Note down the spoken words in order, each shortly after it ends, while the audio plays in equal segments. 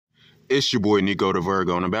It's your boy Nico the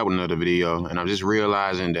Virgo, and I'm back with another video. And I'm just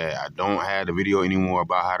realizing that I don't have the video anymore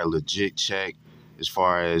about how to legit check as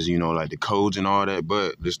far as, you know, like the codes and all that.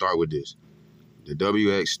 But let's start with this. The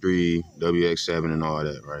WX3, WX7 and all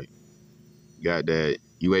that, right? Got that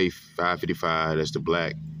UA 555, that's the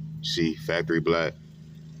black. See, factory black.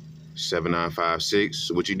 7956.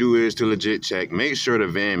 So what you do is to legit check, make sure the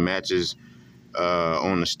VIN matches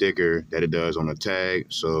on the sticker that it does on the tag.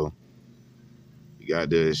 So you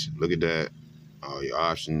got this, look at that, all your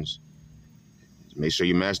options. Make sure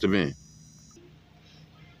you match the VIN.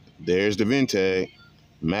 There's the VIN tag,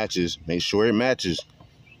 matches, make sure it matches.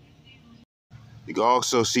 You can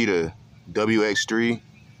also see the WX3, it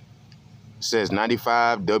says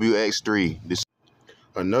 95 WX3. This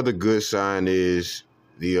another good sign is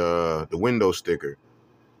the window sticker,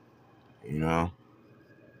 you know.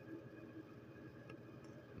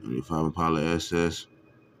 95 Impala SS,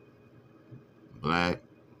 black,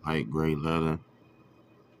 light gray leather.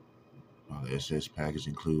 Impala SS package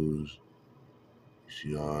includes,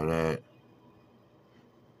 see all that.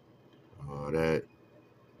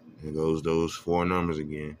 There goes those 4 numbers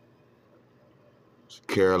again. It's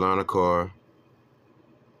a Carolina car.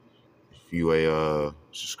 If you a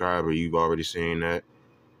subscriber, you've already seen that.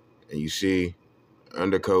 And you see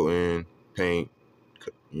undercoating, paint,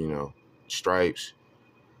 you know, stripes.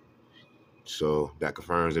 So that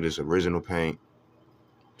confirms that it's original paint.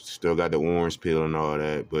 Still got the orange peel and all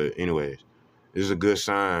that. But anyways, this is a good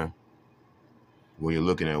sign when you're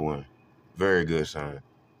looking at one. Very good sign.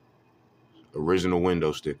 Original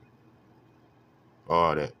window sticker.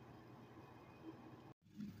 All that.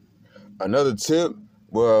 Another tip,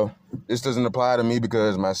 well, this doesn't apply to me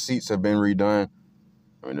because my seats have been redone.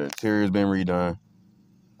 I mean, the interior's been redone.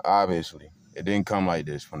 Obviously, it didn't come like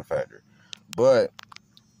this from the factory. But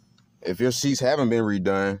if your seats haven't been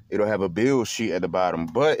redone, it'll have a build sheet at the bottom.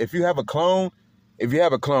 But if you have a clone,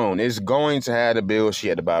 it's going to have the build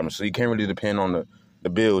sheet at the bottom. So you can't really depend on the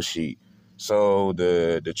build sheet. So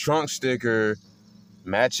the trunk sticker,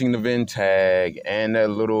 matching the VIN tag, and that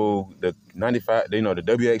the 95, you know, the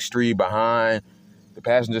WX3 behind the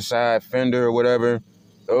passenger side fender or whatever,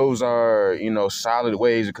 those are, you know, solid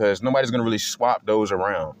ways because nobody's going to really swap those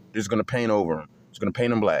around. They're just going to paint over them. It's going to paint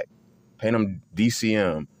them black, paint them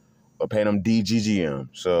DCM, or paint them DGGM.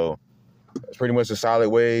 So it's pretty much the solid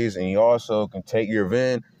ways. And you also can take your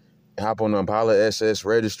VIN and hop on the Impala SS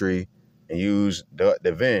registry and use the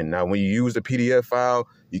VIN. Now, when you use the PDF file,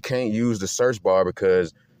 you can't use the search bar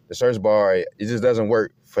because the search bar, it just doesn't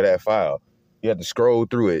work for that file. You have to scroll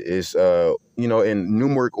through it. It's, you know, in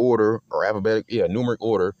numeric order or alphabetic, numeric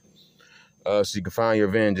order. So you can find your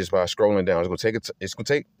VIN just by scrolling down. It's gonna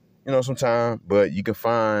take, you know, some time, but you can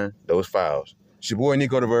find those files. It's your boy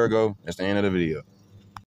Nico the Virgo. That's the end of the video.